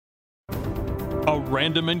A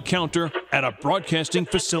random encounter at a broadcasting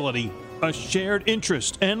facility. A shared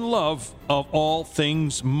interest and love of all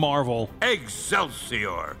things Marvel.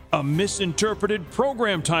 Excelsior! A misinterpreted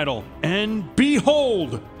program title. And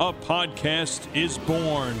behold, a podcast is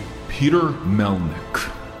born. Peter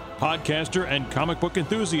Melnick. Podcaster and comic book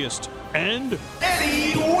enthusiast. And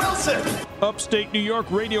Eddie Wilson! Upstate New York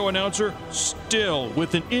radio announcer, still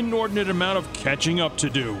with an inordinate amount of catching up to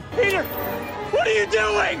do. Peter, what are you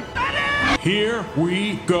doing? Eddie! Here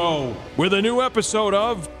we go with a new episode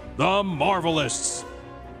of The Marvelists.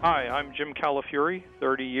 Hi, I'm Jim Calafiore,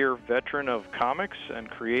 30-year veteran of comics and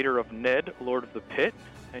creator of Ned, Lord of the Pit,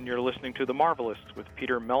 and you're listening to The Marvelists with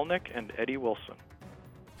Peter Melnick and Eddie Wilson.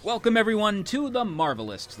 Welcome, everyone, to The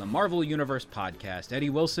Marvelists, the Marvel Universe podcast. Eddie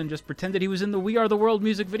Wilson just pretended he was in the We Are the World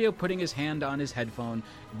music video, putting his hand on his headphone.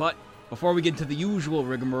 But before we get to the usual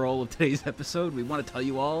rigmarole of today's episode, we want to tell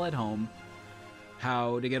you all at home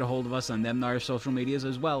how to get a hold of us on them and our social medias,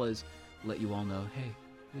 as well as let you all know, hey,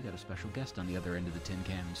 we got a special guest on the other end of the tin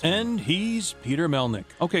can. And he's Peter Melnick.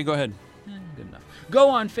 Okay, go ahead. Good enough. Go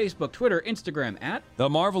on Facebook, Twitter, Instagram at The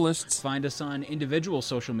Marvelists. Find us on individual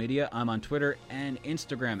social media. I'm on Twitter and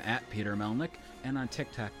Instagram at Peter Melnick, and on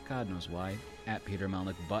TikTok, God knows why, at Peter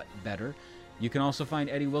Melnick, but better. You can also find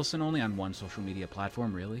Eddie Wilson only on one social media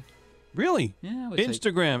platform, really. Really? Yeah, I would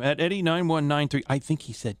Instagram at Eddie9193. I think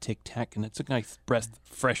he said tic-tac, and it's a nice breath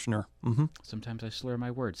freshener. Mm-hmm. Sometimes I slur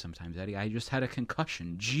my words. Sometimes, Eddie. I just had a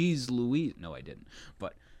concussion. Jeez Louise. No, I didn't.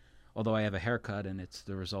 But although I have a haircut, and it's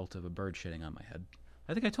the result of a bird shitting on my head.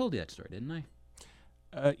 I think I told you that story, didn't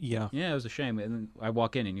I? Yeah. Yeah, it was a shame. And then I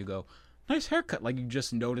walk in, and you go, nice haircut. Like you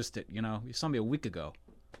just noticed it, you know. You saw me a week ago.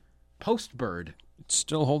 Post-bird. It's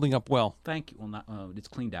still holding up well. Thank you. Well, not. It's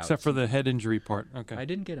cleaned out. Except for the head injury part. Okay. I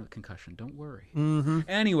didn't get a concussion. Don't worry. Mm-hmm.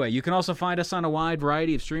 Anyway, you can also find us on a wide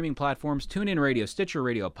variety of streaming platforms. TuneIn Radio, Stitcher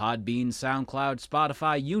Radio, Podbean, SoundCloud,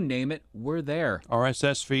 Spotify, you name it. We're there.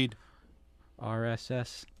 RSS feed.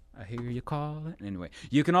 RSS. I hear you call it. Anyway,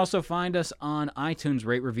 you can also find us on iTunes.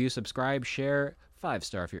 Rate, review, subscribe, share.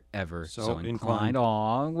 5-star if you're ever so inclined.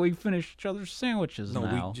 Aw, we finish each other's sandwiches now.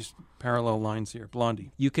 No, we just parallel lines here.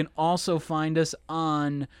 Blondie. You can also find us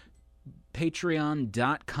on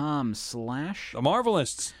patreon.com/ The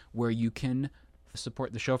Marvelists, where you can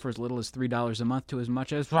support the show for as little as $3 a month to as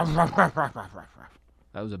much as... That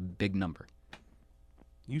was a big number.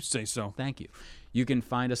 You say so. Thank you. You can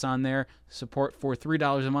find us on there. Support for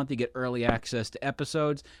 $3 a month, you get early access to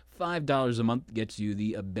episodes. $5 a month gets you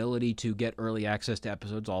the ability to get early access to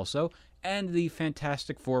episodes also. And the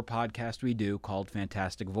Fantastic Four podcast we do called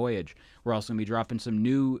Fantastic Voyage. We're also going to be dropping some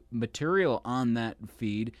new material on that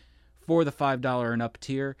feed for the $5 and up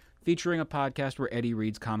tier, featuring a podcast where Eddie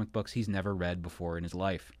reads comic books he's never read before in his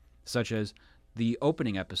life, such as the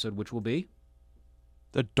opening episode, which will be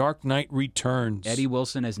The Dark Knight Returns. Eddie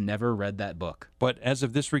Wilson has never read that book. But as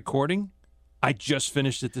of this recording, I just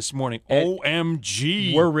finished it this morning.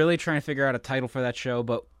 OMG. We're really trying to figure out a title for that show,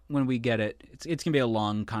 but when we get it, it's going to be a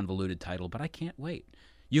long, convoluted title, but I can't wait.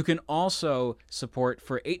 You can also support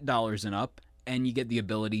for $8 and up, and you get the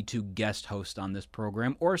ability to guest host on this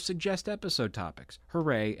program or suggest episode topics.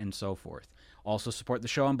 Hooray, and so forth. Also support the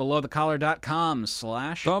show on belowthecollar.com/ The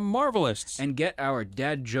Marvelists. and get our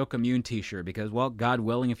Dad Joke Immune t-shirt because, well, God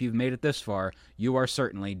willing, if you've made it this far, you are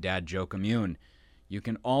certainly Dad Joke Immune. You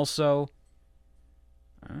can also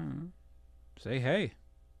say hey.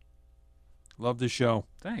 Love the show.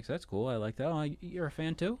 Thanks, that's cool. I like that. Oh, you're a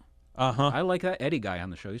fan too? Uh-huh. I like that Eddie guy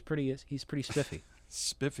on the show. He's pretty spiffy.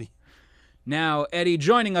 Spiffy. Now, Eddie,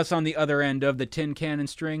 joining us on the other end of the tin cannon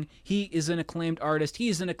string, he is an acclaimed artist. He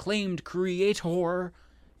is an acclaimed creator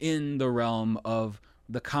in the realm of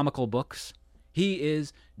the comical books. He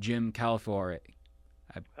is Jim Calafiore.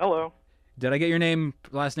 Hello. Did I get your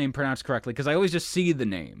last name pronounced correctly? Because I always just see the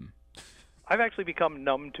name. I've actually become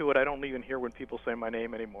numb to it. I don't even hear when people say my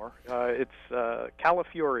name anymore. It's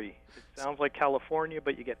Calafiore. It sounds like California,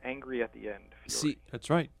 but you get angry at the end. Fury. See, That's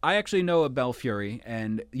right. I actually know a Belfiore,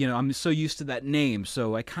 and, you know, I'm so used to that name,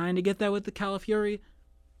 so I kind of get that with the Calafiore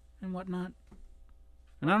and whatnot.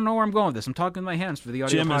 And I don't know where I'm going with this. I'm talking with my hands for the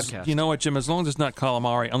audio podcast. You know what, Jim? As long as it's not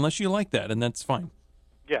calamari, unless you like that, and that's fine.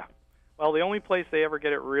 Yeah. Well, the only place they ever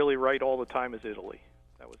get it really right all the time is Italy.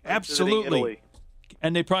 That was Absolutely. Italy.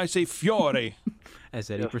 And they probably say Fiore. As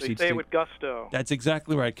Eddie Yes, they proceeds say to... it with gusto. That's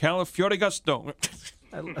exactly right. Calafiore Gusto.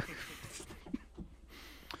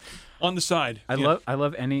 On the side. I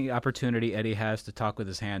love any opportunity Eddie has to talk with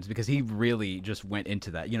his hands because he really just went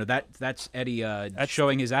into that. That's Eddie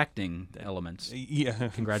showing his acting elements. Yeah.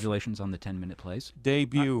 Congratulations on the 10-minute plays.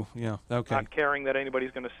 Debut. Yeah. Okay. Not caring that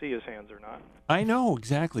anybody's going to see his hands or not. I know,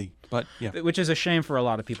 exactly. But, yeah. Which is a shame for a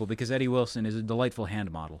lot of people because Eddie Wilson is a delightful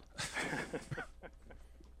hand model.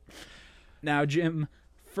 Now, Jim,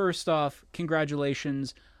 first off,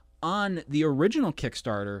 congratulations on the original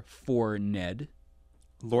Kickstarter for Ned.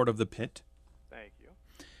 Lord of the Pit. Thank you.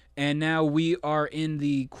 And now we are in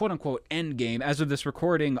the quote-unquote end game. As of this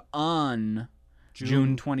recording on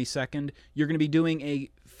June 22nd, you're going to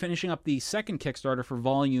be finishing up the second Kickstarter for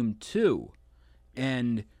Volume 2.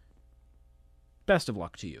 And best of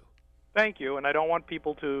luck to you. Thank you. And I don't want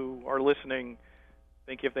people who are listening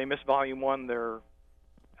think if they miss Volume 1, they're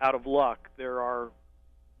out of luck. There are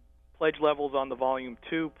pledge levels on the Volume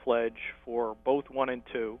 2 pledge for both 1 and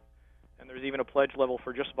 2. And there's even a pledge level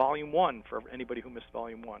for just Volume 1 for anybody who missed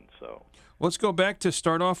Volume 1. So let's go back to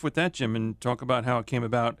start off with that, Jim, and talk about how it came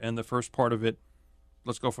about and the first part of it.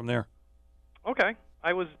 Let's go from there. Okay.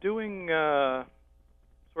 I was doing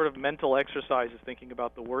sort of mental exercises thinking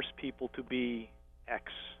about the worst people to be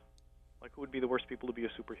X. Like, who would be the worst people to be a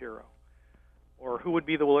superhero? Or who would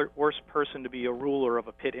be the worst person to be a ruler of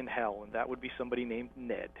a pit in hell? And that would be somebody named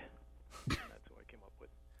Ned. That's who I came up with.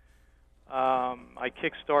 I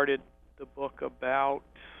kickstarted the book about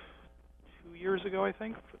 2 years ago, I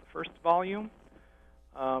think, for the first volume.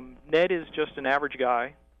 Ned is just an average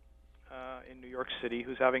guy in New York City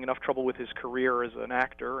who's having enough trouble with his career as an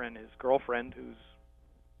actor and his girlfriend who's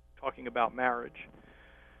talking about marriage.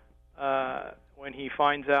 When he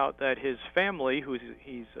finds out that his family, who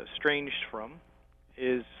he's estranged from,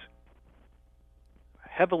 is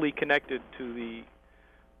heavily connected to the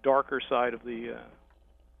darker side of the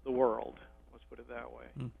world. Let's put it that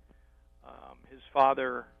way. His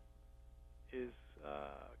father is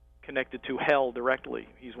connected to hell directly.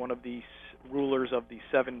 He's one of the rulers of the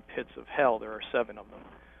 7 pits of hell. There are 7 of them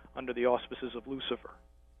under the auspices of Lucifer.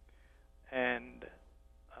 And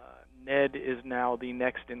Ned is now the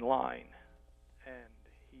next in line. And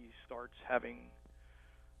he starts having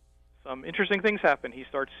some interesting things happen. He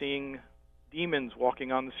starts seeing demons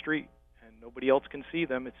walking on the street. And nobody else can see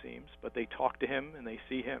them, it seems, but they talk to him and they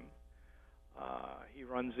see him. He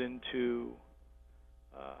runs into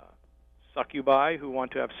succubi who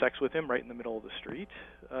want to have sex with him right in the middle of the street.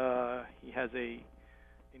 He has a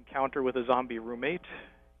encounter with a zombie roommate.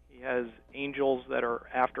 He has angels that are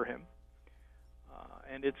after him.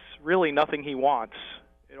 And it's really nothing he wants.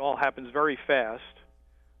 It all happens very fast,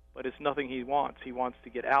 but it's nothing he wants. He wants to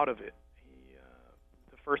get out of it.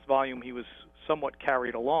 The first volume, he was somewhat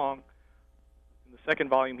carried along. In the second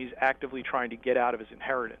volume, he's actively trying to get out of his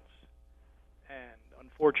inheritance. And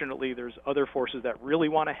unfortunately, there's other forces that really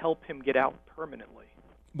want to help him get out permanently.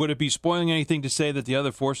 Would it be spoiling anything to say that the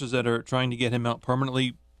other forces that are trying to get him out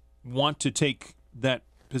permanently want to take that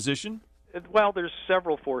position? Well, there's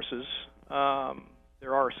several forces.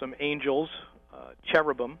 There are some angels,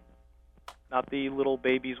 cherubim, not the little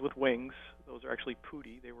babies with wings. Those are actually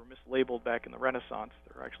putti. They were mislabeled back in the Renaissance.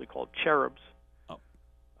 They're actually called cherubs. Oh.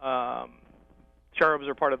 Cherubs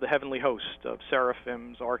are part of the heavenly host of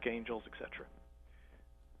seraphims, archangels, etc.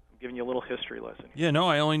 I'm giving you a little history lesson. Yeah, no,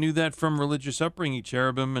 I only knew that from religious upbringing,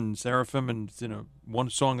 cherubim and seraphim, and one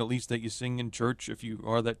song at least that you sing in church if you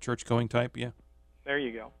are that church-going type. Yeah. There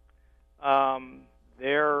you go.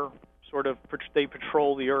 They're sort of they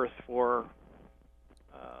patrol the earth for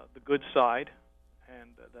the good side, and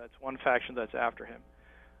that's one faction that's after him.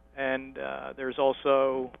 And there's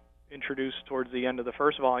also introduced towards the end of the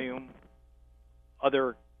first volume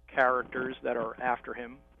other characters that are after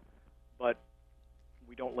him, but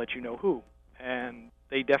we don't let you know who. And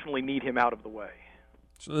they definitely need him out of the way.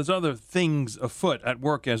 So there's other things afoot at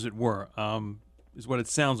work, as it were, is what it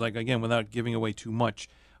sounds like, again, without giving away too much.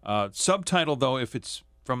 Subtitle, though, if it's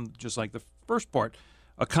from just like the first part,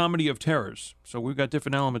 a comedy of terrors. So we've got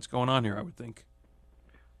different elements going on here, I would think.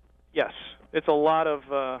 Yes, it's a lot of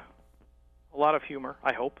humor,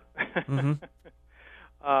 I hope. Mm-hmm.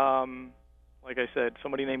 Like I said,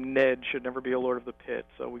 somebody named Ned should never be a Lord of the Pit,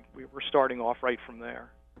 so we're starting off right from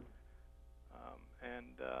there.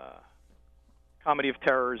 Comedy of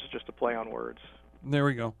terrors is just a play on words. There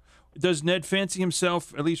we go. Does Ned fancy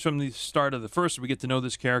himself, at least from the start of the first, we get to know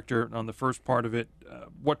this character on the first part of it,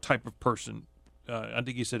 what type of person? I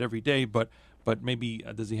think he said every day, but maybe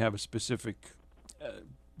does he have a specific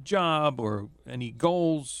job or any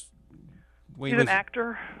goals? He's an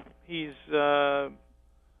actor. He's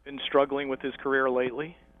been struggling with his career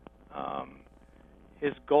lately.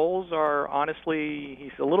 His goals are, honestly,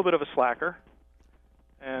 he's a little bit of a slacker,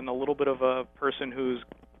 and a little bit of a person who's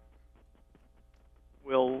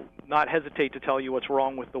will not hesitate to tell you what's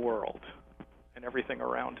wrong with the world and everything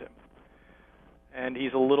around him. And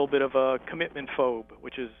he's a little bit of a commitment phobe,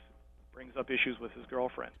 which brings up issues with his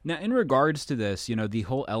girlfriend. Now, in regards to this, the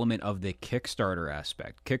whole element of the Kickstarter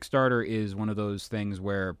aspect. Kickstarter is one of those things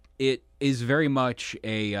where it is very much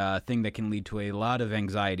a thing that can lead to a lot of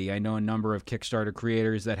anxiety. I know a number of Kickstarter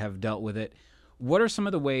creators that have dealt with it. What are some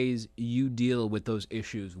of the ways you deal with those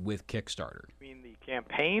issues with Kickstarter? You mean the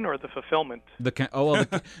campaign or the fulfillment?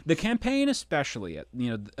 The campaign, especially,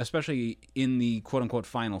 especially in the quote-unquote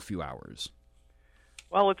final few hours.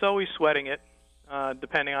 Well, it's always sweating it,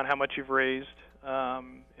 depending on how much you've raised.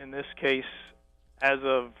 In this case, as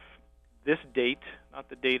of this date, not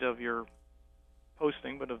the date of your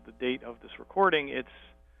posting, but of the date of this recording, it's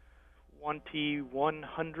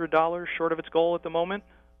 $2,100 short of its goal at the moment.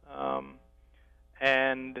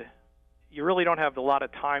 And you really don't have a lot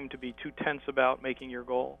of time to be too tense about making your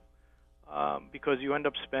goal, because you end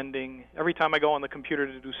up spending, every time I go on the computer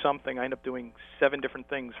to do something, I end up doing 7 different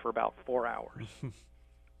things for about 4 hours.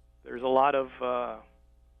 There's a lot of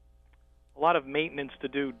maintenance to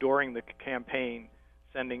do during the campaign,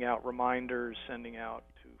 sending out reminders, sending out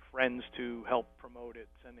to friends to help promote it,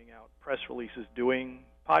 sending out press releases, doing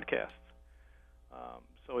podcasts.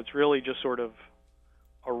 So it's really just sort of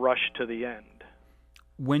a rush to the end.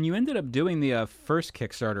 When you ended up doing the first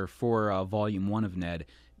Kickstarter for Volume 1 of Ned,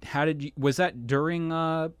 was that during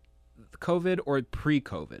COVID or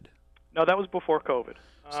pre-COVID? No, that was before COVID.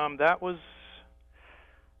 That was,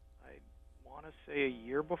 I want to say, a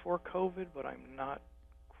year before COVID, but I'm not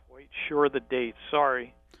quite sure the date.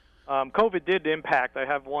 Sorry. COVID did impact. I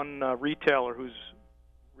have one retailer who's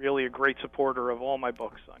really a great supporter of all my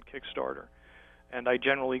books on Kickstarter, and I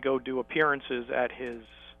generally go do appearances at his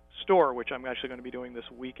store, which I'm actually going to be doing this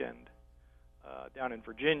weekend down in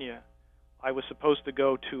Virginia. I was supposed to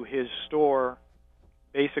go to his store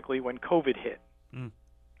basically when COVID hit.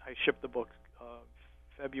 I shipped the book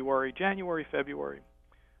January, February,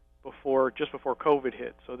 just before COVID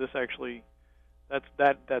hit. So this actually, that's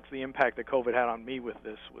the impact that COVID had on me with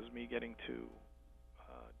this, was me getting to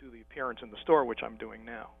do the appearance in the store, which I'm doing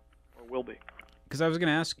now, or will be. Because I was going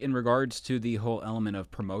to ask, in regards to the whole element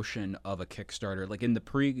of promotion of a Kickstarter, like in the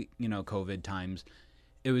pre-COVID times,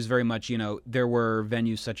 it was very much, there were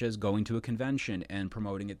venues such as going to a convention and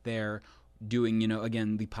promoting it there, doing,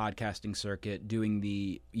 again, the podcasting circuit, doing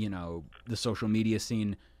the social media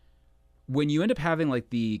scene. When you end up having, like,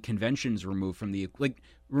 the conventions removed from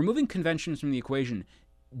removing conventions from the equation,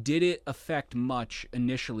 did it affect much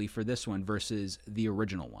initially for this one versus the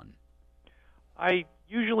original one? I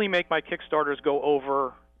usually make my Kickstarters go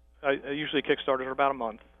over, usually Kickstarters are about a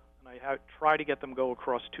month, and I try to get them go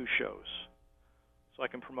across 2 shows, so I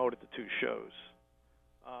can promote at the 2 shows.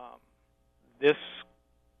 This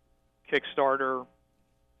Kickstarter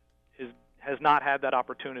has not had that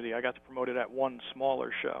opportunity. I got to promote it at one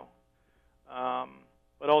smaller show.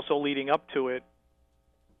 But also leading up to it,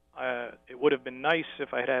 it would have been nice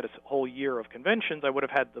if I had a whole year of conventions. I would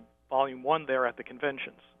have had the Volume 1 there at the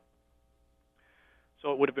conventions.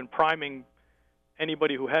 So it would have been priming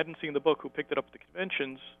anybody who hadn't seen the book, who picked it up at the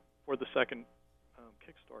conventions, for the second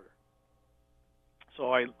Kickstarter.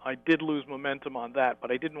 So I did lose momentum on that, but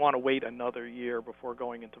I didn't want to wait another year before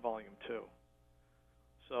going into Volume 2.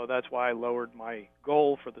 So that's why I lowered my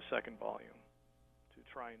goal for the second volume, to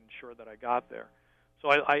try and ensure that I got there. So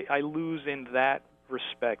I lose in that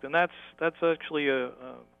respect, and that's actually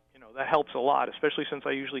that helps a lot, especially since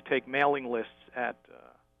I usually take mailing lists at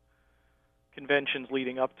conventions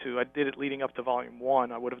leading up to. I did it leading up to Volume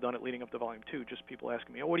 1. I would have done it leading up to Volume 2, just people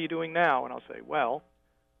asking me, "Oh, what are you doing now?" And I'll say, "Well,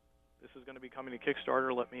 this is going to be coming to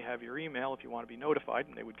Kickstarter. Let me have your email if you want to be notified,"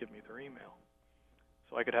 and they would give me their email.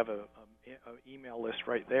 So I could have a email list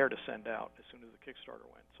right there to send out as soon as the Kickstarter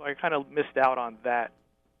went. So I kind of missed out on that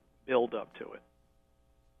build-up to it.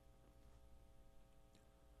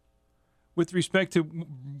 With respect to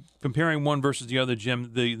comparing one versus the other,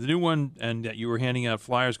 Jim, the new one, and you were handing out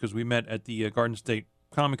flyers because we met at the Garden State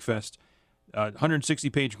Comic Fest,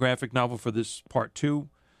 160-page graphic novel for this Part 2.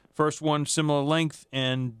 First one, similar length,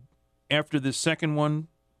 and after this second one,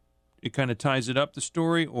 it kind of ties it up, the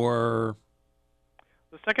story, or?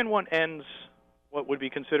 The second one ends what would be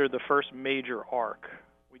considered the first major arc.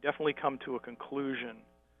 We definitely come to a conclusion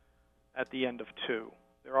at the end of 2.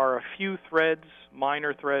 There are a few threads,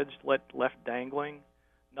 minor threads, left dangling.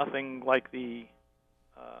 Nothing like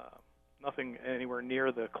nothing anywhere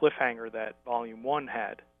near the cliffhanger that Volume 1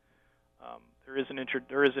 had. There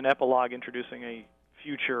is an epilogue introducing a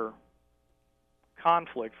future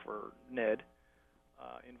conflict for Ned,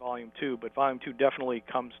 in Volume 2, but Volume 2 definitely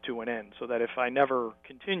comes to an end, so that if I never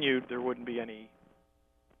continued, there wouldn't be any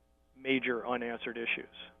major unanswered issues.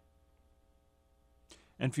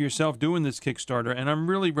 And for yourself doing this Kickstarter, and I'm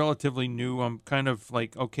really relatively new, I'm kind of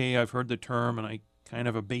like, okay, I've heard the term, and I kind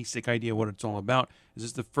of have a basic idea what it's all about. Is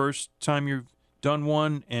this the first time you've done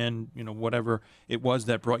one, and, you know, whatever it was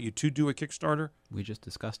that brought you to do a Kickstarter? We just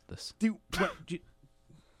discussed this.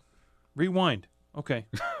 Rewind. Okay.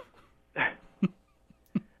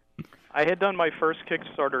 I had done my first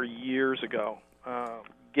Kickstarter years ago.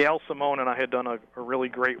 Gail Simone and I had done a really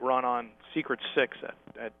great run on Secret Six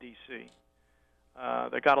at DC.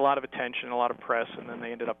 That got a lot of attention, a lot of press, and then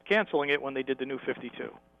they ended up canceling it when they did the New 52.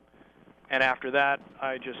 And after that,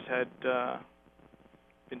 I just had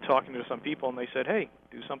been talking to some people, and they said, hey,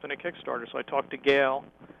 do something at Kickstarter. So I talked to Gail,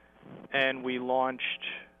 and we launched,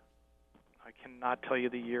 I cannot tell you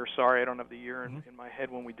the year. Sorry, I don't have the year in my head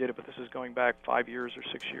when we did it, but this is going back 5 years or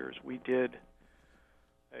 6 years. We did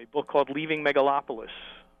a book called Leaving Megalopolis,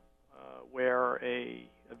 where a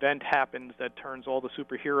event happens that turns all the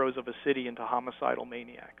superheroes of a city into homicidal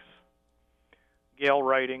maniacs. Gail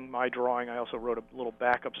writing, my drawing. I also wrote a little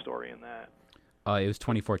backup story in that. It was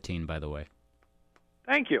 2014, by the way.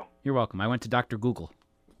 Thank you. You're welcome. I went to Dr. Google.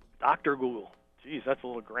 Dr. Google. Geez, that's a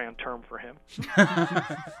little grand term for him.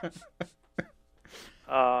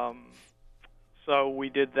 So we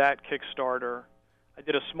did that Kickstarter. I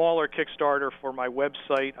did a smaller Kickstarter for my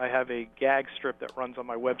website. I have a gag strip that runs on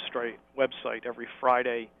my website every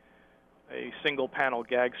Friday, a single-panel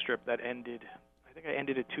gag strip that ended, I think I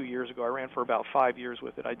ended it 2 years ago. I ran for about 5 years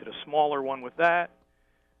with it. I did a smaller one with that,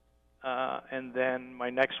 and then my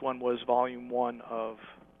next one was Volume 1 of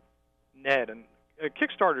Ned. And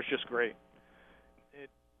Kickstarter is just great. It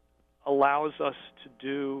allows us to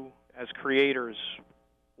do, as creators,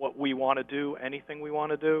 what we want to do, anything we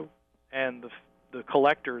want to do, and the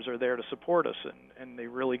collectors are there to support us, and they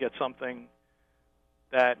really get something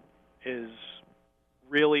that is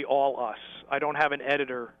really all us. I don't have an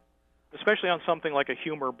editor, especially on something like a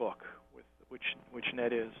humor book, which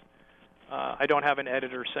Ned is. I don't have an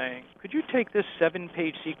editor saying, could you take this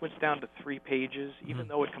 7-page sequence down to 3 pages, even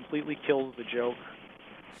though it completely kills the joke?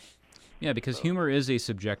 Yeah, because humor is a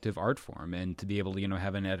subjective art form, and to be able to,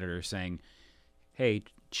 have an editor saying, hey,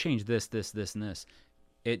 change this, this, this, and this,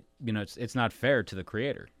 it's not fair to the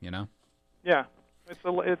creator, Yeah,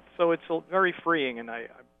 it's very freeing, and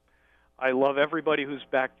I love everybody who's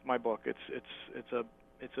backed my book. It's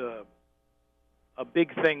a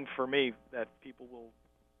big thing for me that people will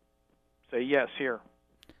say yes here.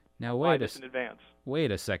 Now wait in advance.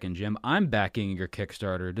 Wait a second, Jim. I'm backing your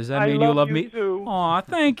Kickstarter. Does that mean you love me too? Aw,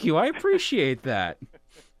 thank you. I appreciate that.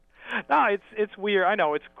 No, it's weird. I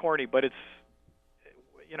know it's corny, but it's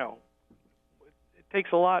it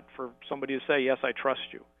takes a lot for somebody to say yes, I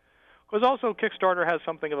trust you. Because also Kickstarter has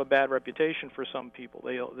something of a bad reputation for some people.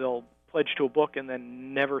 They'll pledge to a book and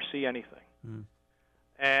then never see anything. Mm.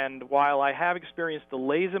 And while I have experienced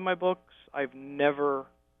delays in my books, I've never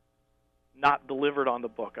not delivered on the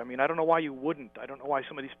book. I mean, I don't know why you wouldn't. I don't know why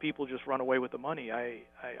some of these people just run away with the money.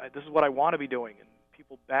 This is what I want to be doing, and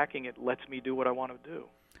people backing it lets me do what I want to do.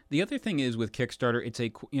 The other thing is with Kickstarter, it's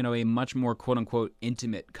a much more quote unquote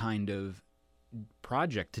intimate kind of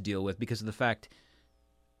project to deal with because of the fact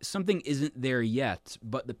something isn't there yet,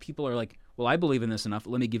 but the people are like, well, I believe in this enough.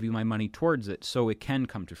 Let me give you my money towards it so it can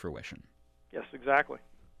come to fruition. Yes, exactly.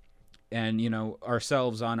 And,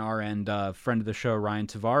 ourselves on our end, friend of the show, Ryan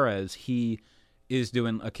Tavares, he is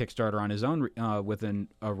doing a Kickstarter on his own with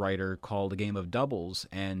a writer called A Game of Doubles.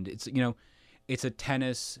 And it's a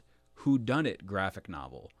tennis whodunit graphic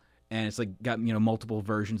novel. And it's got, multiple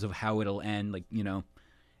versions of how it'll end,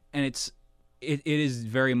 and it is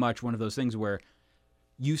very much one of those things where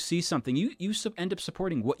you see something, you end up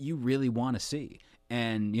supporting what you really want to see.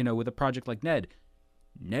 And, with a project like Ned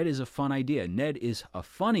is a fun idea. Ned is a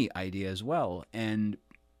funny idea as well. And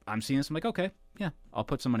I'm seeing this, I'm like, okay, yeah, I'll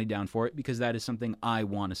put some money down for it because that is something I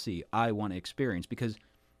want to see. I want to experience because,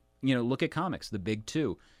 look at comics, the big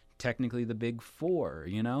 2, technically the big 4,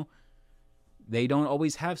 They don't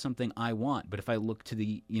always have something I want. But if I look to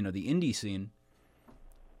the, the indie scene,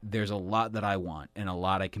 there's a lot that I want and a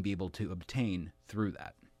lot I can be able to obtain through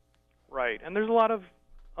that. Right. And there's a lot of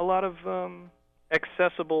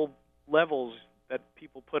accessible levels that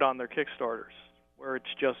people put on their Kickstarters, where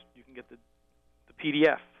it's just you can get the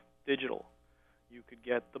PDF digital, you could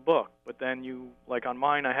get the book, but then like on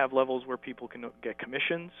mine, I have levels where people can get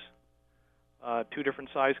commissions, 2 different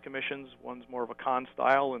size commissions. One's more of a con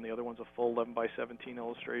style, and the other one's a full 11 by 17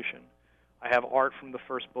 illustration. I have art from the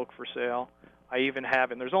first book for sale. I even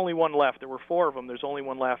have, and there's only one left. There were 4 of them. There's only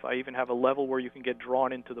one left. I even have a level where you can get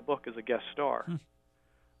drawn into the book as a guest star.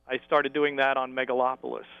 I started doing that on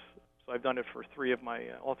Megalopolis. So I've done it for all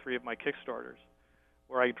three of my Kickstarters,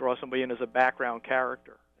 where I draw somebody in as a background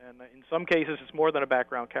character. And in some cases, it's more than a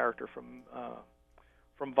background character.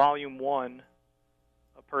 From Volume 1,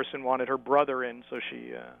 a person wanted her brother in, so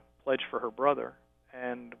she pledged for her brother.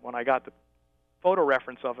 And when I got the photo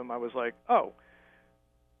reference of him, I was like, oh,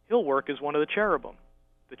 he'll work as one of the cherubim.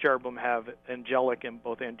 The cherubim have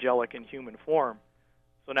both angelic and human form.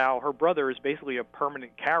 So now her brother is basically a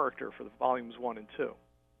permanent character for the volumes 1 and 2.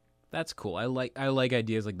 That's cool. I like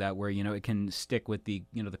ideas like that where, it can stick with the,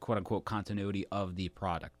 the quote unquote continuity of the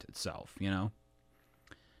product itself,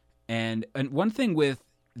 And one thing with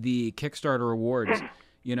the Kickstarter awards,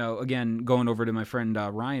 again, going over to my friend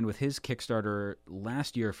Ryan with his Kickstarter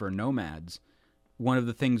last year for Nomads, one of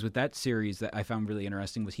the things with that series that I found really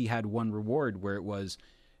interesting was he had one reward where it was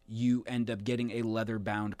you end up getting a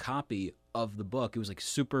leather-bound copy of the book. It was like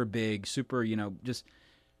super big, super, just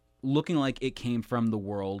looking like it came from the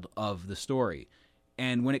world of the story.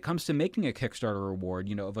 And when it comes to making a Kickstarter reward,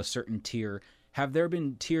 of a certain tier, have there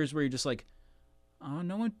been tiers where you're just like, oh,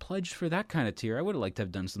 no one pledged for that kind of tier? I would have liked to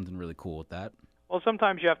have done something really cool with that. Well,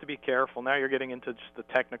 sometimes you have to be careful. Now you're getting into just the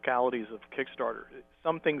technicalities of Kickstarter.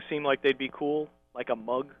 Some things seem like they'd be cool, like a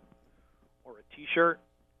mug or a T-shirt,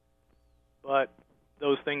 but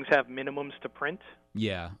those things have minimums to print.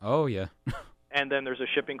 Yeah. Oh, yeah. And then there's a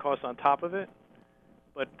shipping cost on top of it.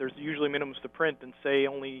 But there's usually minimums to print, and say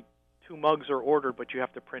only 2 mugs are ordered, but you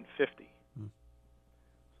have to print 50.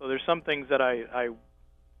 So there's some things that I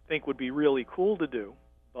think would be really cool to do,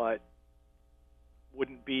 but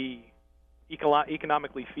wouldn't be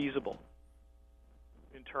economically feasible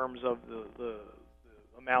in terms of the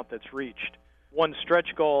amount that's reached. One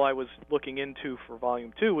stretch goal I was looking into for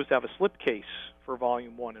Volume 2 was to have a slipcase for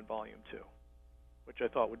Volume 1 and Volume 2, which I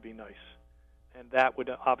thought would be nice. And that would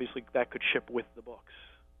that could ship with the books.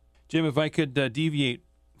 Jim, if I could deviate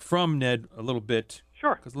from Ned a little bit.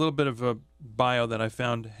 Sure. Because a little bit of a bio that I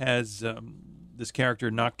found has this character,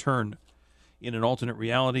 Nocturne, in an alternate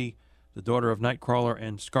reality, the daughter of Nightcrawler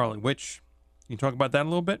and Scarlet Witch. Can you talk about that a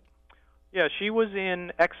little bit? Yeah, she was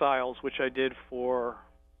in Exiles, which I did for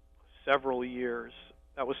several years.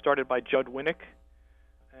 That was started by Judd Winnick.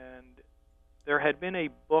 And there had been a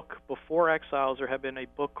book before Exiles. There had been a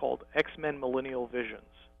book called X-Men Millennial Visions.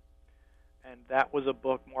 And that was a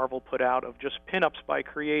book Marvel put out of just pinups by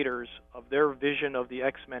creators of their vision of the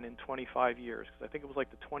X-Men in 25 years. Because I think it was like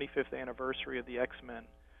the 25th anniversary of the X-Men,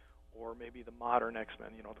 or maybe the modern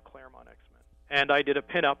X-Men, the Claremont X-Men. And I did a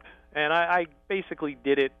pinup, and I basically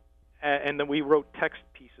did it, and then we wrote text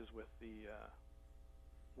pieces with the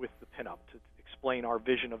pinup to explain our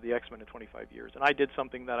vision of the X-Men in 25 years. And I did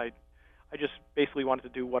something that I just basically wanted to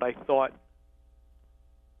do what I thought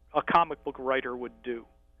a comic book writer would do.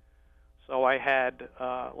 So I had,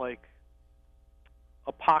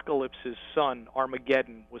 Apocalypse's son,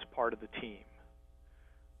 Armageddon, was part of the team,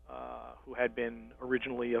 who had been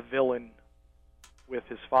originally a villain with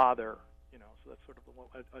his father, so that's sort of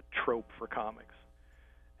a trope for comics.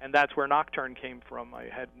 And that's where Nocturne came from. I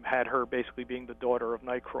had her basically being the daughter of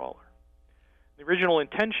Nightcrawler. The original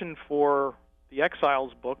intention for the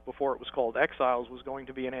Exiles book, before it was called Exiles, was going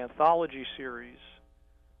to be an anthology series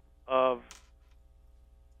of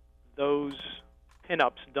those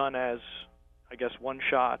pinups done as, I guess,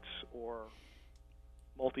 one-shots or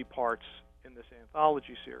multi-parts in this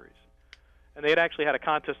anthology series. And they had actually had a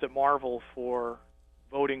contest at Marvel for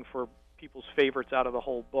voting for people's favorites out of the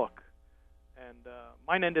whole book. And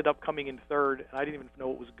mine ended up coming in third, and I didn't even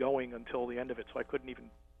know it was going until the end of it, so I couldn't even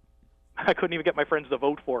get my friends to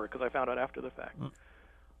vote for it because I found out after the fact.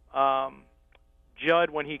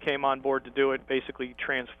 Judd, when he came on board to do it, basically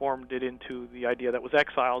transformed it into the idea that was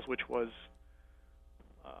Exiles, which was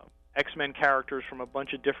X-Men characters from a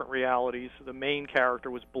bunch of different realities. The main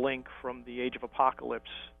character was Blink from the Age of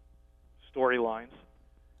Apocalypse storylines,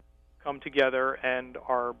 come together and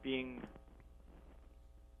are being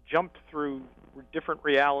jumped through different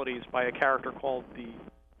realities by a character called the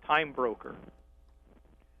Time Broker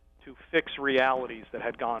to fix realities that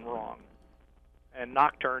had gone wrong. And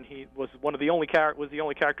Nocturne, he was the only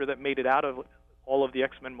character that made it out of all of the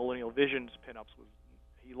X-Men Millennial Visions pinups.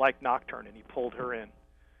 He liked Nocturne, and he pulled her in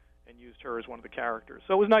and used her as one of the characters.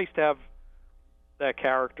 So it was nice to have that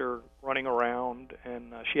character running around,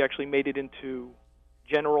 and she actually made it into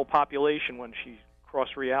general population when she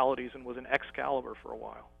crossed realities and was in Excalibur for a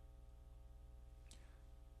while.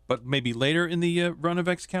 But maybe later in the run of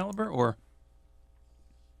Excalibur, or?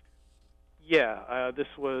 Yeah, this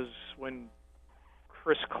was when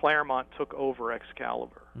Chris Claremont took over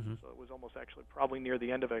Excalibur. So it was almost actually probably near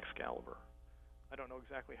the end of Excalibur. I don't know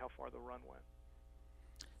exactly how far the run went.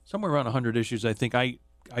 Somewhere around 100 issues, I think. I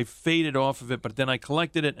faded off of it, but then I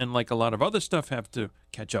collected it, and like a lot of other stuff, have to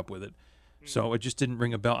catch up with it. So it just didn't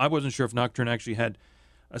ring a bell. I wasn't sure if Nocturne actually had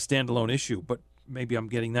a standalone issue, but maybe I'm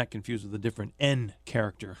getting that confused with a different N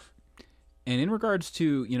character. And in regards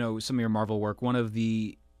to, some of your Marvel work, one of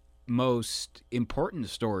the most important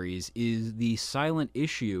stories is the silent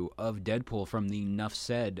issue of Deadpool from the Nuff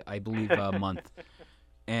Said, I believe, month.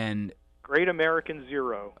 And Great American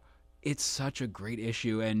Zero. It's such a great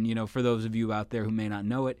issue. And, for those of you out there who may not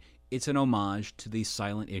know it, it's an homage to the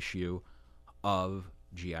silent issue of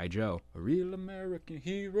G.I. Joe, a real American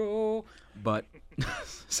hero. But,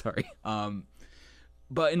 sorry.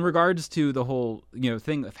 But in regards to the whole,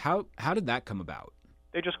 thing of how did that come about?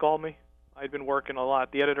 They just called me. I'd been working a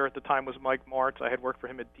lot. The editor at the time was Mike Martz. I had worked for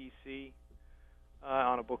him at DC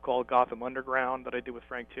on a book called Gotham Underground that I did with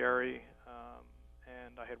Frank Thierry.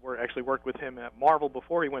 And I had actually worked with him at Marvel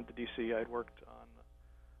before he went to DC. I had worked on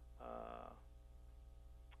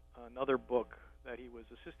another book that he was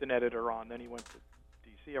assistant editor on. Then he went to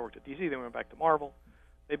DC. I worked at DC. Then we went back to Marvel.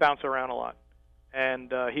 They bounce around a lot.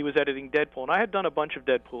 And he was editing Deadpool. And I had done a bunch of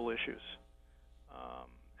Deadpool issues.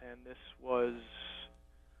 And this was...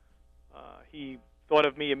 he thought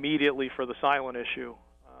of me immediately for the silent issue.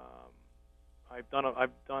 I've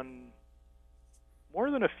done more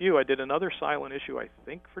than a few. I did another silent issue, I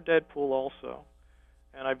think, for Deadpool also.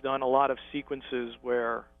 And I've done a lot of sequences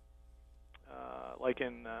where, like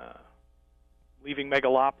in Leaving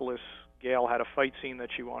Megalopolis, Gail had a fight scene that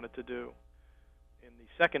she wanted to do in the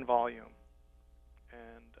second volume.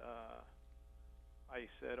 And I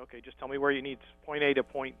said, okay, just tell me where you need point A to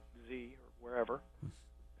point Z or wherever.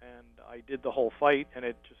 And I did the whole fight, and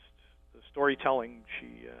it just, the storytelling,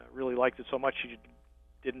 she really liked it so much she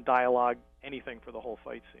didn't dialogue anything for the whole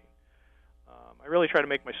fight scene. I really try to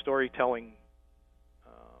make my storytelling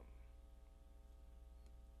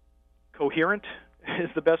coherent, is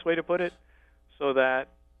the best way to put it, so that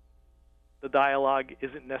the dialogue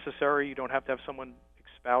isn't necessary. You don't have to have someone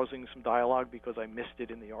espousing some dialogue because I missed it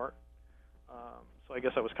in the art. So I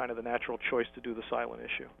guess that was kind of the natural choice to do the silent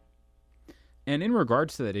issue. And in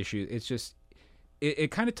regards to that issue, it's just,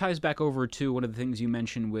 it kind of ties back over to one of the things you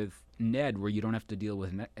mentioned with Ned, where you don't have to deal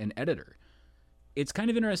with an editor. It's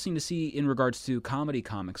kind of interesting to see in regards to comedy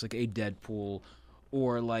comics, like a Deadpool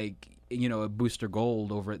or like, a Booster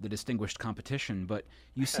Gold over at the Distinguished Competition. But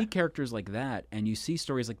you see characters like that, and you see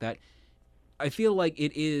stories like that. I feel like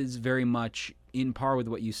it is very much in par with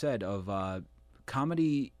what you said of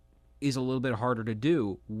comedy is a little bit harder to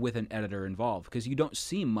do with an editor involved because you don't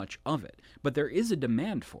see much of it, but there is a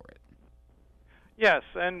demand for it. Yes,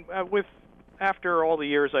 and after all the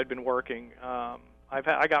years I'd been working,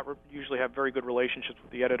 usually have very good relationships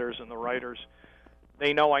with the editors and the writers.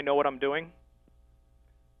 They know I know what I'm doing.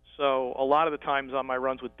 So a lot of the times on my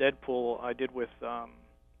runs with Deadpool, I did with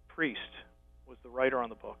Priest, was the writer on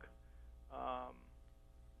the book.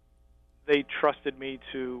 They trusted me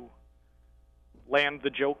to land the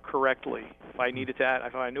joke correctly. If I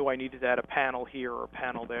knew I needed to add a panel here or a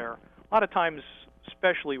panel there. A lot of times,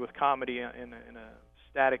 especially with comedy in a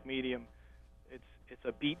static medium, it's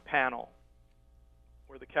a beat panel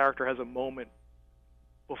where the character has a moment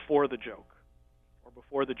before the joke or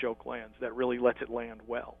before the joke lands that really lets it land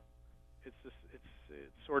well. It's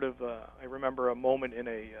sort of I remember a moment in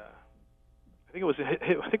I think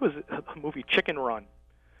it was a movie Chicken Run.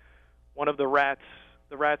 One of the rats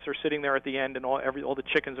are sitting there at the end, and all the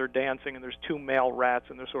chickens are dancing, and there's two male rats,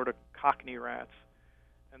 and they're sort of Cockney rats.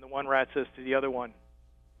 And the one rat says to the other one,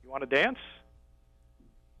 "You want to dance?"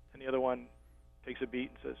 And the other one takes a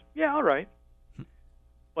beat and says, "Yeah, all right."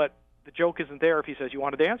 But the joke isn't there if he says, "You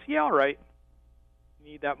want to dance?" "Yeah, all right." You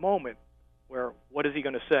need that moment where, what is he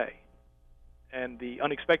going to say? And the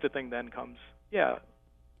unexpected thing then comes, "Yeah,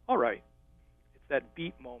 all right." It's that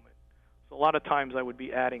beat moment. So a lot of times I would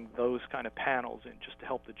be adding those kind of panels in just to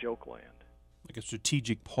help the joke land. Like a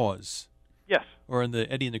strategic pause. Yes. Or in the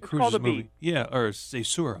Eddie and the It's Cruisers called a movie. beat. Yeah, or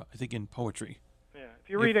Caesura, I think in poetry. Yeah. If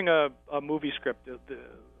you're reading a movie script,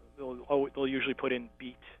 they'll usually put in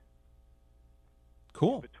beat.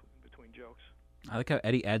 Cool. Between jokes. I like how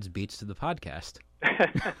Eddie adds beats to the podcast.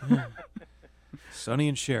 Sonny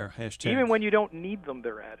and Cher, hashtag. Even when you don't need them,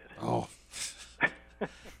 they're added. Oh.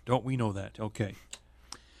 Don't we know that? Okay.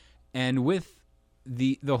 And with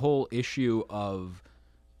the whole issue of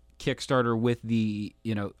Kickstarter with the,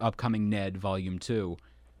 upcoming Ned Volume 2,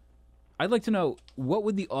 I'd like to know, what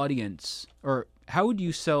would the audience, or how would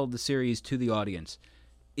you sell the series to the audience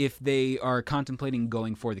if they are contemplating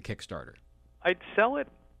going for the Kickstarter? I'd sell it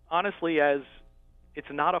honestly as it's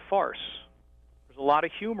not a farce. There's a lot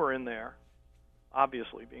of humor in there,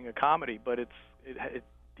 obviously being a comedy, but it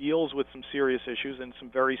deals with some serious issues and some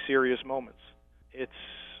very serious moments. It's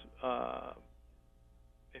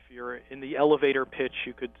if you're in the elevator pitch,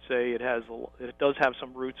 you could say it does have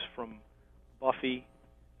some roots from Buffy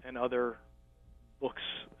and other books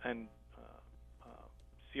and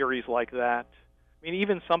series like that. I mean,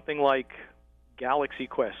 even something like Galaxy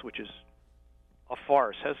Quest, which is a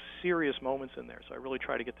farce, has serious moments in there. So I really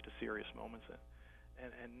try to get to the serious moments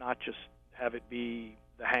and not just have it be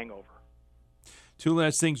The Hangover. Two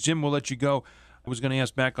last things, Jim, we'll let you go. I was going to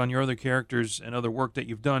ask back on your other characters and other work that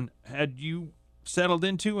you've done. Had you settled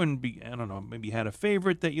into and maybe had a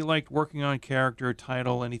favorite that you liked working on, character,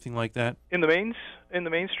 title, anything like that? In the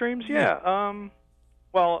mainstreams, yeah.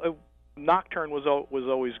 Nocturne was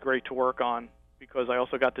always great to work on because I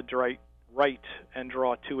also got to write and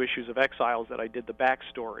draw 2 issues of Exiles that I did the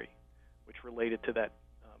backstory, which related to that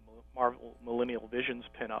Marvel Millennial Visions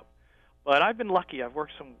pinup. But I've been lucky. I've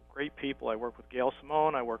worked with some great people. I worked with Gail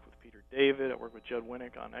Simone. I worked with Peter David. I worked with Judd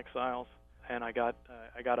Winnick on Exiles, and I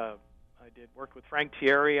worked with Frank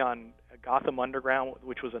Thierry on Gotham Underground,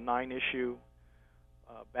 which was a 9-issue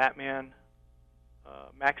Batman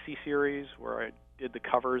maxi series where I did the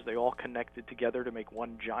covers. They all connected together to make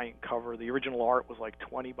one giant cover. The original art was like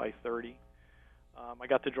 20 by 30. I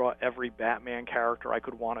got to draw every Batman character I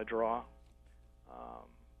could want to draw.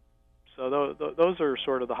 So those are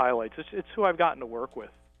sort of the highlights. It's who I've gotten to work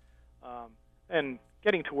with. And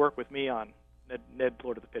getting to work with me on Ned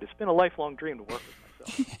Lord of the Pit. It's been a lifelong dream to work with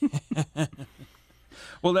myself.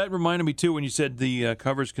 Well, that reminded me, too, when you said the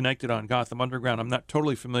covers connected on Gotham Underground. I'm not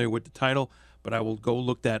totally familiar with the title, but I will go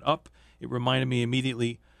look that up. It reminded me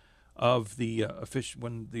immediately of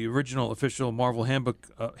when the original official Marvel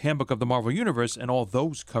handbook of the Marvel Universe, and all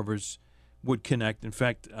those covers would connect. In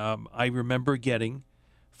fact, I remember getting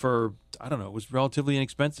for, it was relatively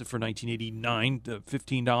inexpensive for 1989,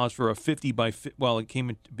 $15 for a 50 by 50,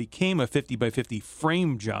 it became a 50 by 50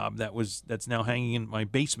 frame job that's now hanging in my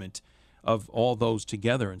basement of all those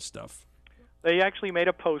together and stuff. They actually made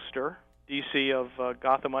a poster, DC, of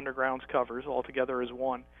Gotham Underground's covers all together as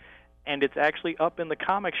one, and it's actually up in the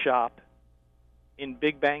comic shop in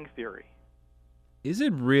Big Bang Theory. Is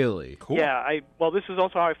it really? Cool. Yeah, this is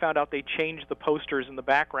also how I found out they changed the posters in the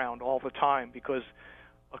background all the time, because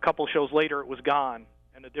a couple shows later it was gone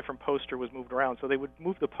and a different poster was moved around. So they would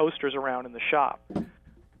move the posters around in the shop.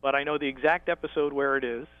 But I know the exact episode where it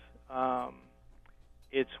is.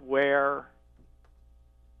 It's where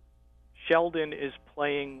Sheldon is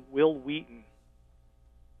playing Will Wheaton.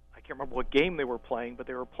 I can't remember what game they were playing, but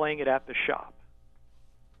they were playing it at the shop.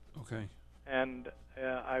 Okay. And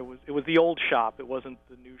it was the old shop. It wasn't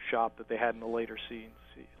the new shop that they had in the later seasons.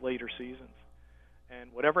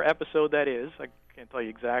 And whatever episode that is, I can't tell you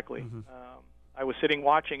exactly. Mm-hmm. I was sitting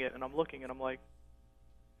watching it, and I'm looking, and I'm like,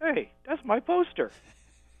 "Hey, that's my poster."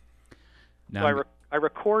 So I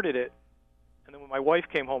recorded it, and then when my wife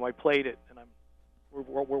came home, I played it, and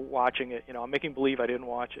we're watching it. I'm making believe I didn't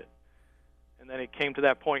watch it. And then it came to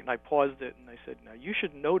that point, and I paused it, and I said, "Now you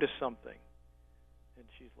should notice something." And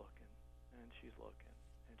she's looking, and she's looking,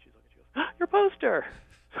 and she's looking. She goes, "Ah, your poster!"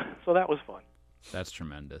 So that was fun. That's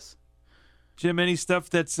tremendous. Jim, any stuff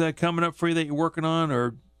that's coming up for you that you're working on,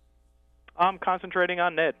 or? I'm concentrating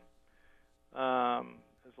on Ned.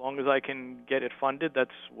 As long as I can get it funded,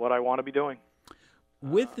 that's what I want to be doing.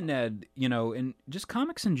 With Ned, and just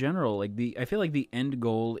comics in general, I feel like the end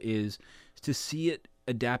goal is to see it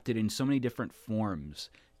adapted in so many different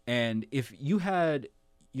forms. And if you had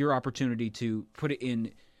your opportunity to put it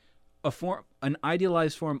in an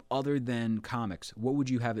idealized form other than comics, what would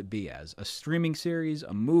you have it be as? A streaming series,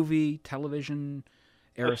 a movie, television?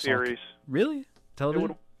 A series. Really?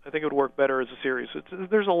 Television? I think it would work better as a series.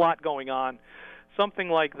 There's a lot going on. Something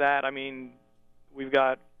like that. I mean, we've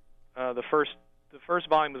got the first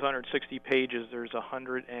volume is 160 pages. There's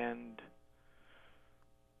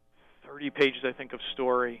 130 pages, I think, of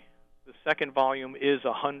story. The second volume is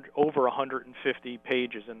over 150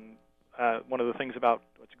 pages, and one of the things about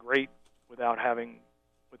what's great with having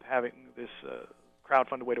this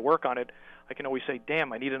crowdfunded way to work on it, I can always say,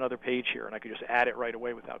 "Damn, I need another page here," and I could just add it right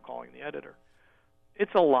away without calling the editor.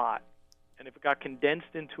 It's a lot, and if it got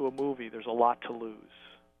condensed into a movie, there's a lot to lose.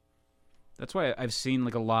 That's why I've seen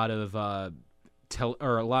a lot of a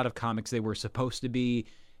lot of comics. They were supposed to be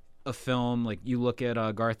a film. Like you look at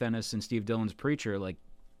Garth Ennis and Steve Dillon's Preacher.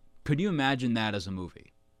 Could you imagine that as a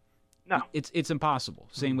movie? No, it's impossible.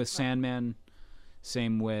 Same with Sandman.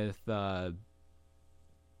 Same with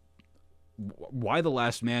Why the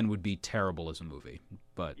Last Man would be terrible as a movie,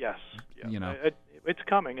 but Yes. Yeah. you know. It's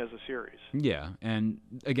coming as a series. Yeah, and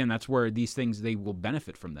again, that's where these things, they will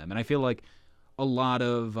benefit from them, and I feel like a lot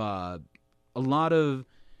of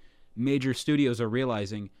major studios are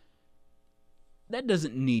realizing that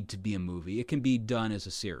doesn't need to be a movie. It can be done as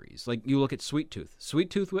a series. Like, you look at Sweet Tooth. Sweet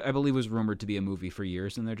Tooth, I believe, was rumored to be a movie for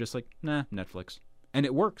years, and they're just like, nah, Netflix. And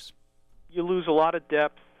it works. You lose a lot of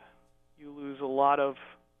depth. You lose a lot of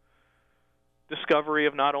discovery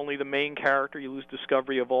of not only the main character, you lose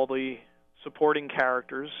discovery of all the supporting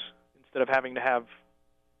characters instead of having to have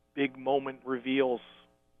big moment reveals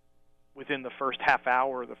within the first half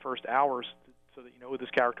hour or the first hours so that you know who this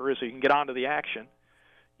character is, so you can get on to the action.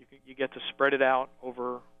 You get to spread it out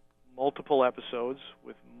over multiple episodes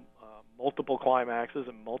with multiple climaxes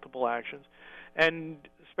and multiple actions. And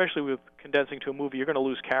especially with condensing to a movie, you're going to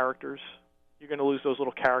lose characters. You're going to lose those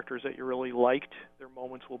little characters that you really liked. Their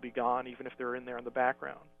moments will be gone, even if they're in there in the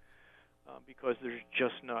background, because there's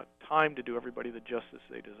just not time to do everybody the justice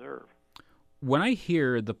they deserve. When I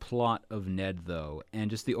hear the plot of Ned, though, and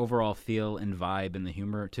just the overall feel and vibe and the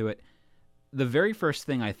humor to it, the very first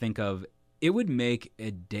thing I think of, it would make a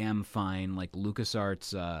damn fine, like,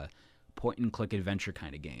 LucasArts point-and-click adventure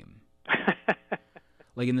kind of game.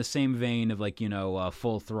 Like, in the same vein of, like, you know,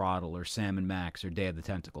 Full Throttle or Sam & Max or Day of the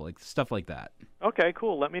Tentacle, like, stuff like that. Okay,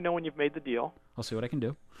 cool. Let me know when you've made the deal. I'll see what I can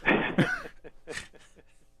do.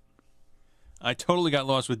 I totally got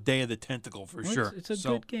lost with Day of the Tentacle for sure. It's a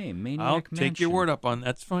good game. Maniac I'll Mansion. take your word up on that.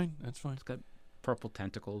 That's fine. That's fine. It's got purple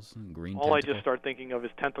tentacles and green All I tentacle. just start thinking of is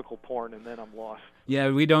tentacle porn, and then I'm lost. Yeah,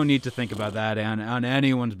 we don't need to think about that on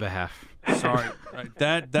anyone's behalf. Sorry. Right.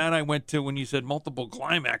 That I went to when you said multiple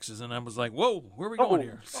climaxes, and I was like, whoa, where are we going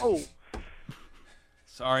here? Oh,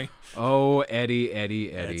 Sorry. Oh, Eddie.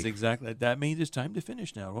 That's exactly. That means it's time to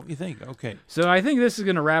finish now. What do you think? Okay. So I think this is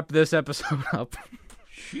going to wrap this episode up.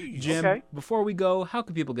 Jim, Okay. before we go, how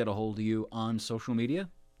can people get a hold of you on social media?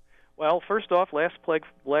 well, first off, last plug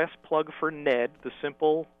for Ned. The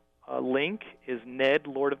simple link is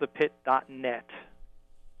nedlordofthepit.net.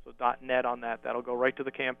 So .net on that. That'll go right to the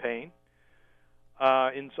campaign.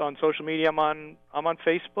 On social media, I'm on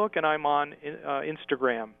Facebook, and I'm on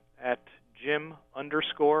Instagram at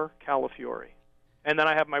Jim_Calafiore. And then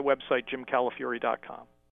I have my website, jimcalafiore.com.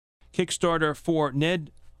 Kickstarter for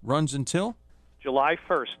Ned runs until? July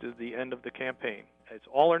 1st is the end of the campaign. It's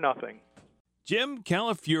all or nothing. Jim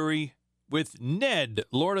Calafiore with Ned,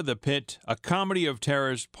 Lord of the Pit, A Comedy of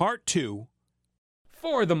Terrors, Part 2.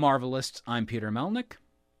 For the Marvelists, I'm Peter Melnick.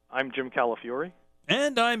 I'm Jim Calafiore.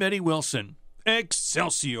 And I'm Eddie Wilson.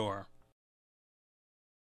 Excelsior!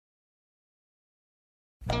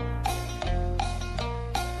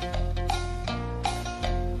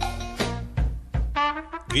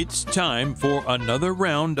 It's time for another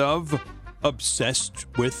round of Obsessed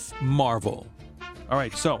with Marvel. All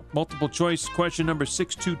right, so multiple choice question number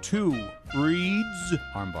 622 reads...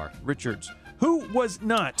 Armbar. Richards. Who was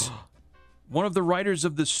not one of the writers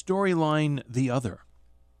of the storyline The Other?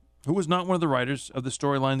 Who was not one of the writers of the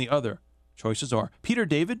storyline The Other? Choices are Peter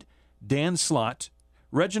David, Dan Slott,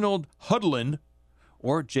 Reginald Hudlin,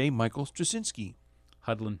 or J. Michael Straczynski.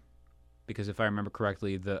 Hudlin. Because if I remember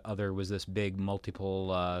correctly, The Other was this big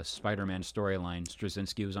multiple Spider-Man storyline.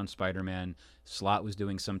 Straczynski was on Spider-Man, Slott was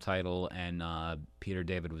doing some title, and Peter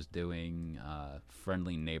David was doing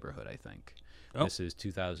Friendly Neighborhood, I think. Oh. This is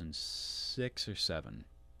 2006 or 7.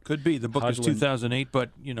 Could be. The book is Hudlin. 2008,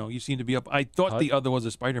 but, you seem to be up. I thought The Other was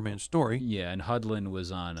a Spider-Man story. Yeah, and Hudlin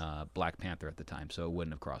was on Black Panther at the time, so it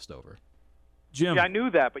wouldn't have crossed over. Jim. Yeah, I knew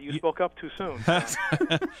that, but you spoke up too soon.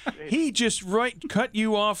 He just cut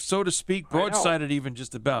you off, so to speak, broadsided even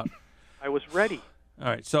just about. I was ready. All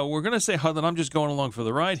right, so we're going to say Hudlin. I'm just going along for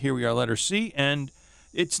the ride. Here we are, letter C, and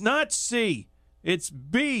it's not C. It's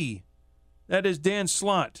B. That is Dan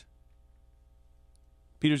Slott.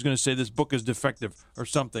 Peter's going to say this book is defective or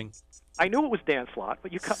something. I knew it was Dan Slott,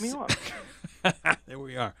 but you cut me off. There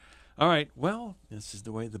we are. All right, well, this is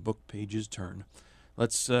the way the book pages turn.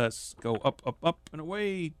 Let's go up, and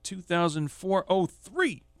away.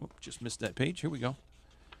 2004-03. Whoop, just missed that page. Here we go.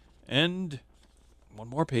 And one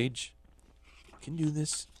more page. Can do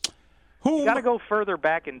this. You got to go further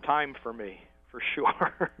back in time for me, for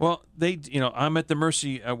sure. Well, I'm at the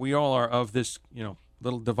mercy, we all are, of this,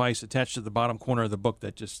 little device attached to the bottom corner of the book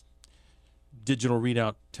that just digital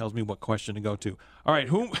readout tells me what question to go to. All right,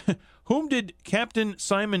 whom did Captain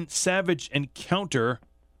Simon Savage encounter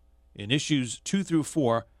in issues 2 through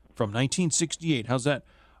 4 from 1968? How's that?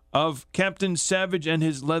 Of Captain Savage and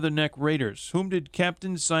his Leatherneck Raiders. Whom did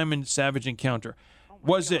Captain Simon Savage encounter? Oh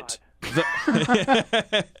my God.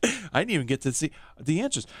 I didn't even get to see the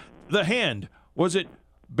answers. the Hand? Was it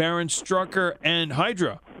Baron Strucker and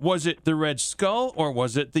Hydra? Was it the Red Skull, or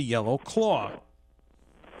was it the Yellow Claw?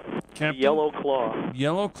 Captain? Yellow Claw.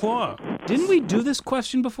 Yellow Claw. Didn't we do this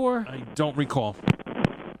question before? I don't recall.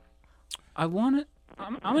 I'm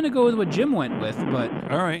going to go with what Jim went with, but...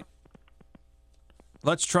 All right.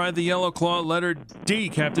 Let's try the Yellow Claw, letter D,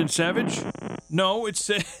 Captain Savage. No, it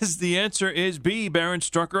says the answer is B, Baron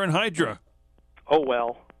Strucker and Hydra. Oh,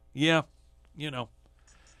 well. Yeah, you know.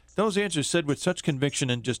 Those answers said with such conviction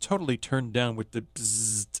and just totally turned down with the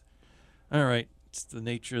bzzzt. All right. It's the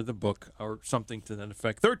nature of the book, or something to that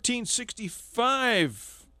effect.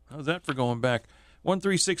 1365. How's that for going back?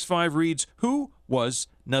 1365 reads, who was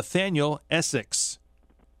Nathaniel Essex?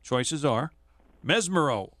 Choices are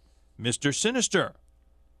Mesmero, Mr. Sinister,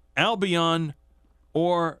 Albion,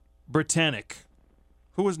 or Britannic.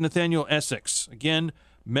 Who was Nathaniel Essex? Again,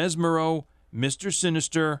 Mesmero, Mr.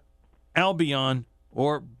 Sinister, Albion,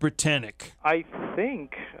 or Britannic. I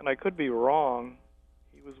think, and I could be wrong,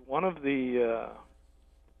 he was one of the...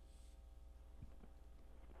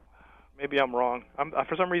 maybe I'm wrong.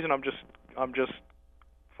 For some reason, I'm just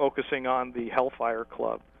focusing on the Hellfire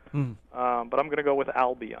Club. But I'm going to go with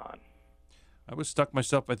Albion. I was stuck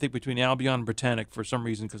myself, I think, between Albion and Britannic for some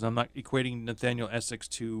reason, because I'm not equating Nathaniel Essex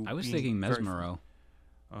to... I was thinking Mesmero.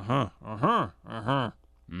 Well,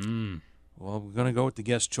 we're going to go with the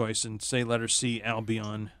guest choice and say letter C,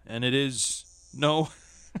 Albion. And it is... No.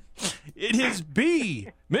 It is B,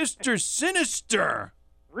 Mr. Sinister.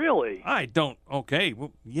 Really? I don't... Okay,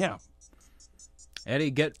 well, yeah.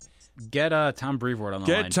 Eddie, get Tom Brevoort on the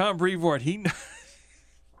line. Get Tom Brevoort.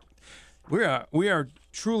 We are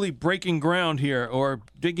truly breaking ground here, or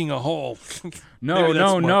digging a hole.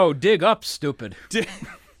 No, dig up, stupid.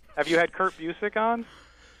 Have you had Kurt Busiek on?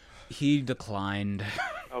 He declined.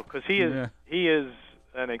 Oh, because he is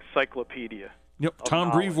an encyclopedia. Yep, Tom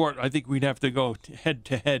Brevoort, I think we'd have to go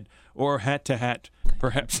head-to-head, or hat-to-hat,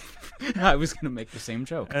 perhaps. I was going to make the same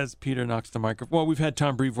joke. As Peter knocks the microphone. Well, we've had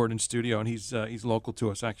Tom Brevoort in studio, and he's local to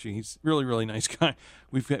us, actually. He's really, really nice guy.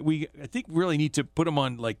 I think we really need to put him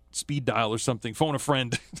on, like, speed dial or something. Phone a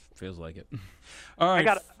friend. Feels like it. All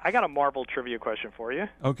right. I got a Marvel trivia question for you.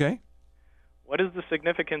 Okay. What is the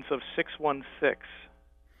significance of 616?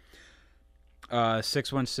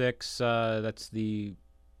 616, that's the...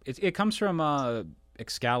 It comes from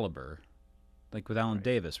Excalibur, like with Alan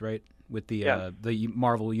Davis, right? With the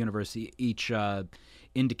Marvel Universe, each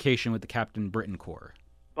indication with the Captain Britain Corps.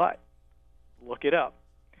 But look it up.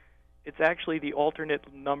 It's actually the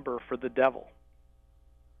alternate number for the devil.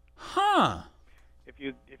 Huh. If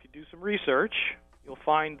you do some research, you'll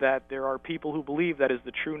find that there are people who believe that is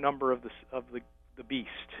the true number of the beast.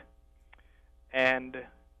 And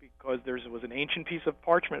because there was an ancient piece of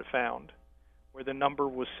parchment found where the number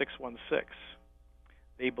was 616.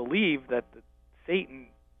 They believe that Satan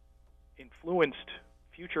influenced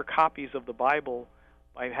future copies of the Bible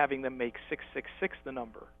by having them make 666 the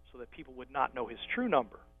number, so that people would not know his true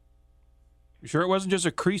number. You sure it wasn't just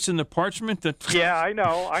a crease in the parchment? Yeah, I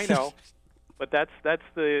know. But that's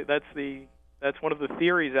one of the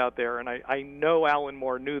theories out there, and I know Alan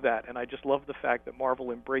Moore knew that, and I just love the fact that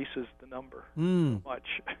Marvel embraces the number so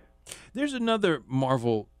much. There's another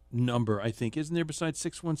Marvel number, I think, isn't there, besides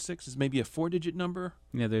 616? Is maybe a 4-digit number?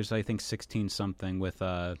 Yeah, there's, I think, 16-something with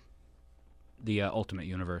the Ultimate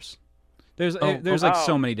Universe. There's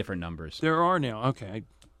so many different numbers. There are now. Okay.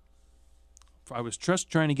 I was just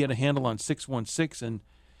trying to get a handle on 616, and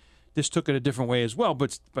this took it a different way as well,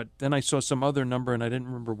 but then I saw some other number, and I didn't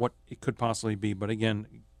remember what it could possibly be, but again,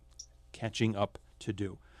 catching up to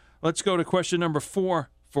do. Let's go to question number 4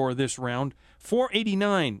 for this round.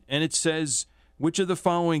 489, and it says... Which of the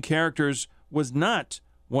following characters was not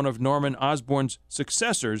one of Norman Osborn's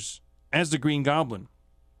successors as the Green Goblin?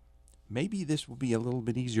 Maybe this will be a little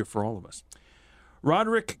bit easier for all of us.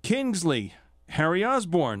 Roderick Kingsley, Harry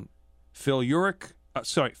Osborn, Phil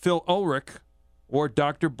Ulrich, or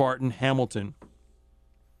Dr. Barton Hamilton.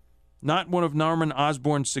 Not one of Norman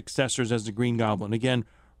Osborn's successors as the Green Goblin. Again,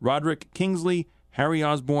 Roderick Kingsley, Harry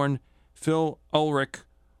Osborn, Phil Ulrich,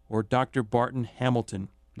 or Dr. Barton Hamilton.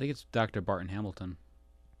 I think it's Dr. Barton Hamilton.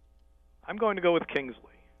 I'm going to go with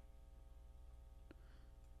Kingsley.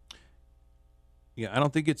 Yeah, I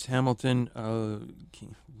don't think it's Hamilton. You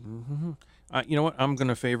know what? I'm going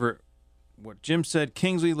to favor what Jim said.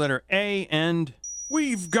 Kingsley, letter A, and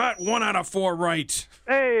we've got 1 out of 4 right.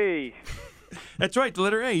 Hey! That's right, the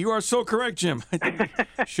letter A. You are so correct, Jim. I think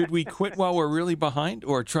should we quit while we're really behind,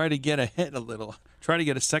 or try to get ahead a little? Try to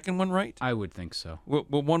get a second one right? I would think so. Well,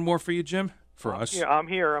 one more for you, Jim? For us? Yeah, I'm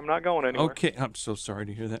here. I'm not going anywhere. Okay, I'm so sorry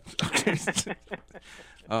to hear that. Okay.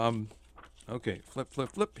 Okay,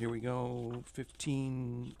 flip. Here we go.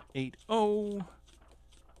 1580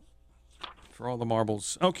 for all the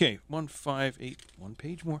marbles. Okay, 158. One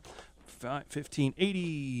page more.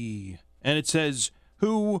 1580. And it says,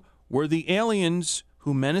 who were the aliens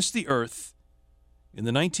who menaced the Earth in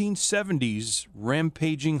the 1970s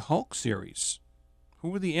Rampaging Hulk series? Who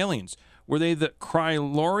were the aliens? Were they the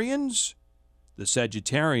Krylorians, the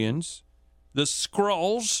Sagittarians, the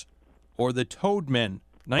Skrulls, or the Toadmen?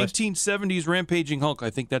 1970s Rampaging Hulk.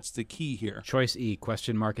 I think that's the key here. Choice E,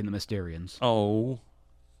 question mark in the Mysterians. Oh.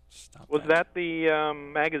 Stop Was that the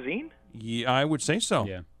magazine? Yeah, I would say so.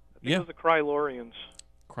 Yeah. I think it was the Krylorians.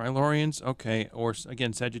 Krylorians, okay. Or,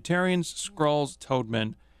 again, Sagittarians, Skrulls,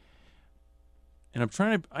 Toadmen. And I'm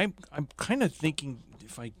kind of thinking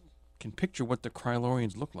if I can picture what the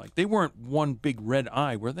Krylorians look like. They weren't one big red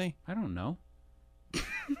eye, were they? I don't know.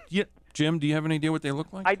 Yeah. Jim, do you have any idea what they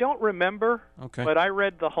look like? I don't remember, Okay. but I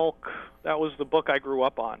read the Hulk. That was the book I grew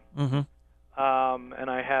up on. Mm-hmm. And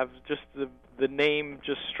I have just the name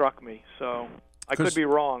just struck me. So I could be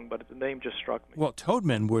wrong, but the name just struck me. Well,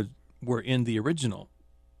 Toadmen were in the original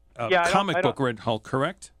comic book Red Hulk,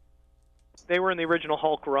 correct? They were in the original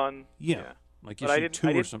Hulk run. Yeah. Like But issue 2 I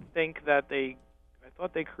or didn't something. think that I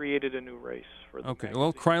thought they created a new race for the Okay. magazine.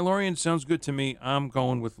 Well, Krylorian sounds good to me. I'm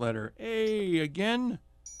going with letter A again.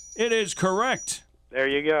 It is correct. There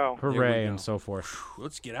you go. Hooray, go. and so forth.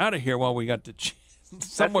 Let's get out of here while we got the chance.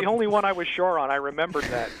 That's the only one I was sure on. I remembered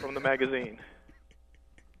that from the magazine.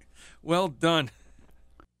 Well done.